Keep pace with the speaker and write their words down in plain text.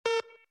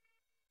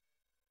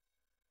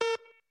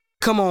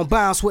Come on,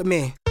 bounce with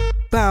me.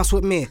 Bounce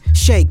with me.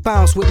 Shake,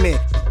 bounce with me.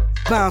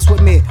 Bounce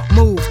with me.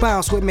 Move,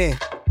 bounce with me.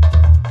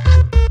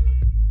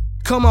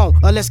 Come on,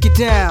 let's get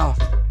down.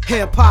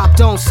 Hip hop,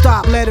 don't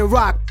stop, let it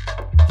rock.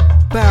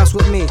 Bounce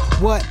with me.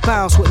 What?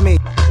 Bounce with me.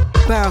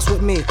 Bounce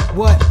with me.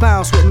 What?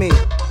 Bounce with me.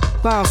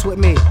 Bounce with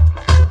me.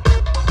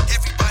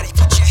 Everybody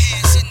put your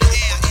hands in the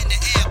air,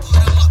 put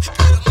them up,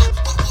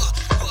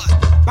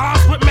 what?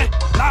 Bounce with me,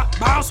 nah,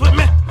 bounce with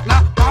me,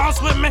 nah,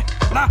 bounce with me,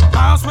 nah,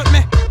 bounce with me,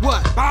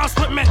 What? bounce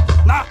with me,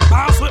 nah,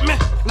 bounce with me,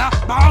 nah,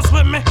 bounce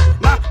with me,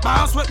 nah,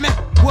 bounce with me,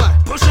 What?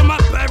 push 'em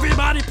up,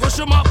 everybody, push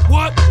 'em up,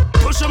 what?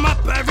 Push 'em up,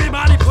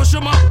 everybody, push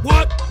 'em up,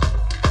 what?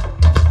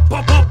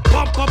 Bump, bump,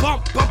 bump, bump,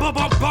 bump, bump, bump,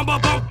 bump,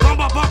 bump, bump, bump,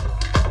 bump, bump.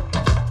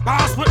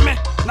 Bounce with me,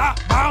 nah,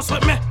 bounce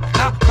with me,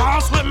 nah,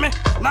 bounce with me,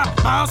 nah,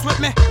 bounce with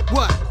me.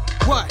 What?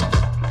 What?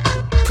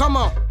 Come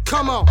on,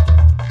 come on.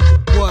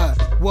 What?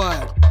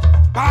 What?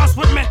 Bounce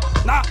with me,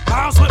 nah,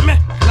 bounce with me,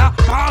 nah,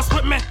 bounce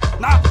with me,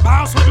 nah,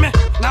 bounce with me,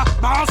 nah,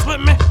 bounce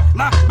with me,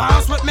 nah,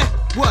 bounce with me.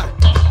 What?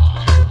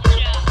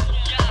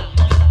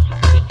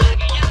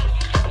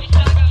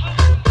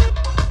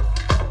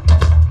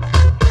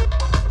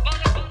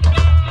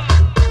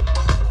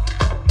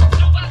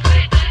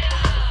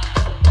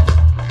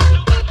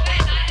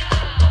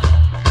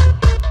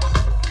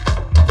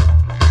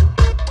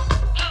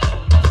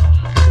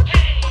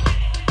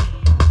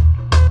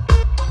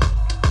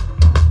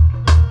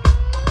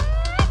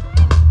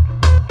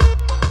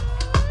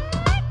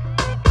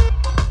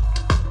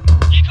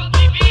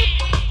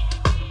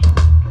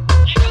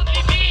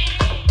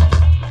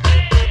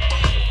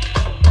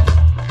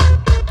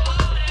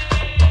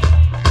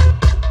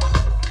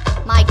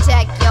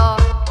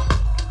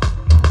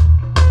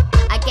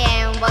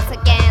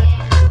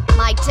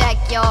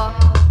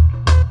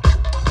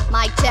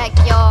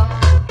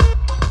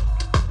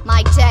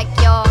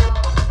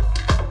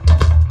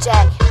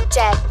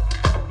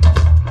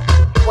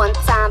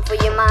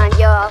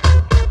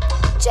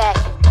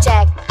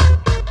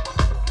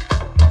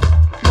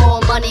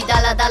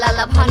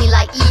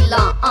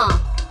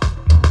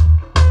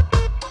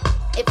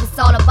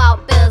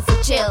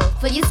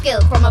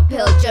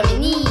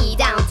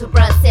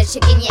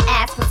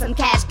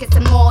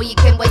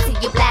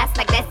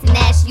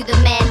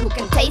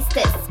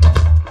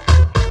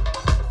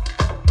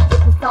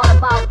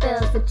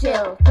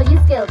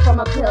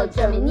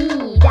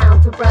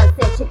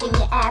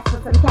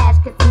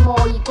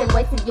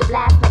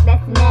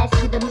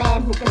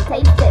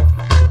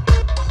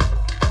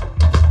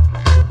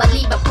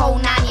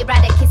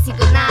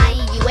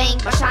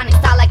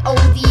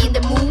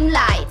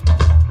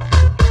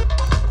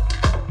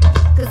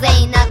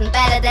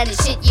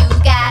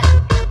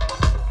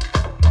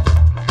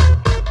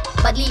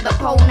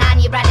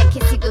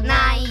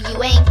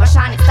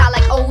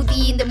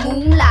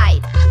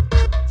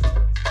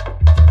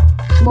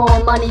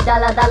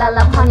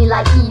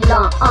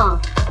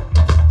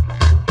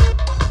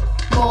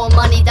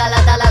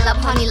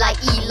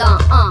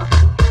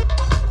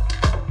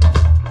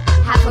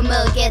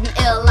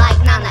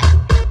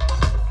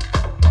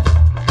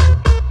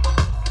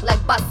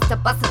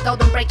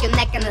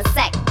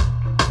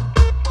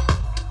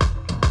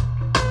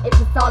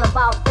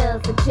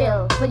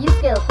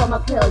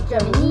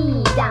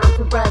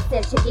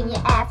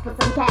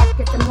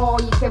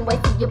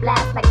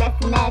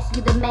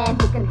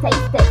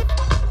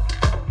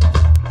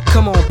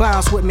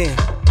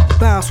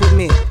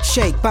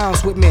 Shake,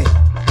 bounce with me.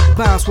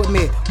 Bounce with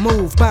me.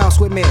 Move, bounce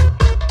with me.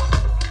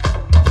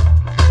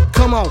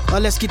 Come on,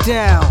 let's get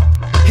down.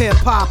 Hip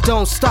hop,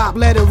 don't stop,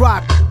 let it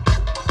rock.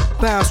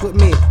 Bounce with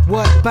me.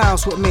 What?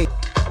 Bounce with me.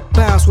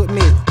 Bounce with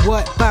me.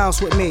 What? Bounce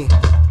with me.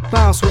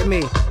 Bounce with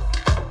me.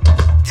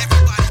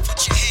 Everybody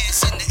put your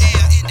hands in the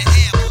air,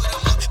 put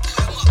them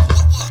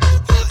up,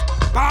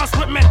 what? Bounce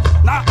with me,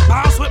 nah,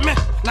 bounce with me,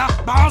 nah,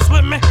 bounce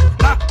with me,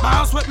 nah,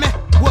 bounce with me.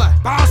 What?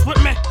 Bounce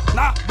with me,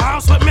 nah,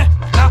 bounce with me,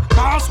 nah,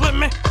 bounce with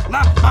me,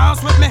 nah,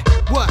 bounce with me.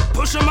 What?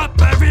 Push 'em up,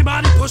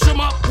 everybody, push 'em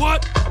up,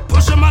 what?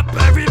 Push 'em up,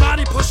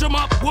 everybody, push 'em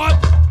up, what?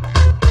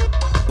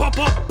 Bump,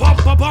 bump,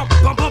 bump, bump,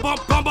 bump, bump, bump,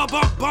 bump, bump,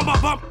 bump, bump,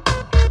 bump, bump.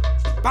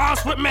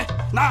 Bounce with me,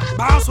 nah,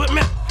 bounce with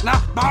me, nah,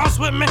 bounce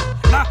with me,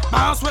 nah,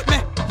 bounce with me.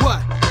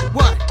 What?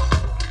 What?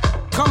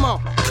 Come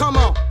on, come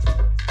on.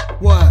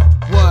 What?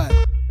 What?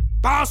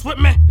 Bounce with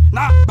me,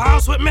 nah,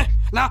 bounce with me,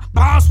 nah,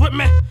 bounce with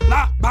me,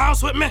 nah,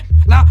 bounce with me,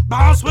 nah,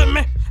 bounce with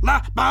me,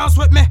 nah, bounce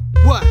with me.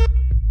 What?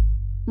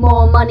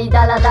 More money,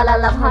 dollar, dollar,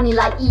 love honey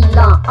like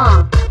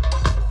Elon,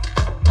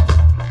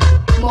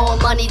 More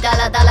money,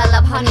 dollar, dollar,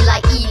 love honey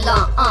like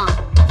Elon,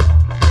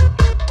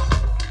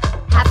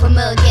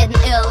 $500,000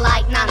 getting ill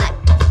like Nana.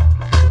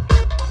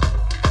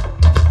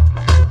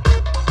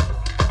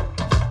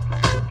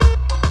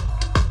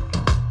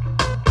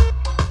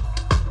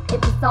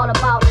 If it's all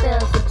about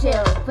bills to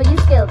chill, for your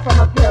skill from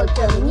a pill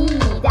journey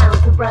down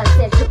to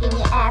Brazil, shaking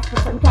your ass for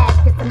some cash,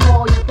 get some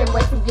more you can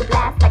wait till you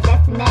blast like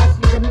that's Nash.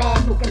 You the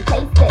man who can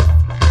taste it.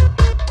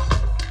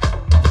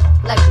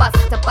 Like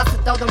Buster,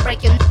 don't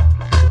break your.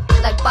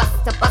 Like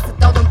Buster,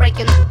 don't break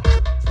your.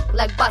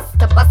 Like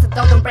Buster,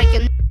 don't break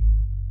your.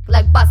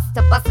 Like bust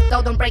a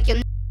dough, don't break your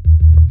neck.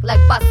 Like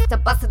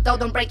bust a dough,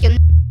 don't break your neck.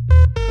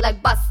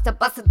 Like bust a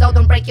dough,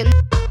 don't break your neck.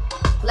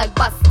 Like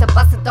bust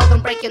a dough,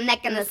 don't break your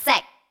neck in a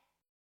sec.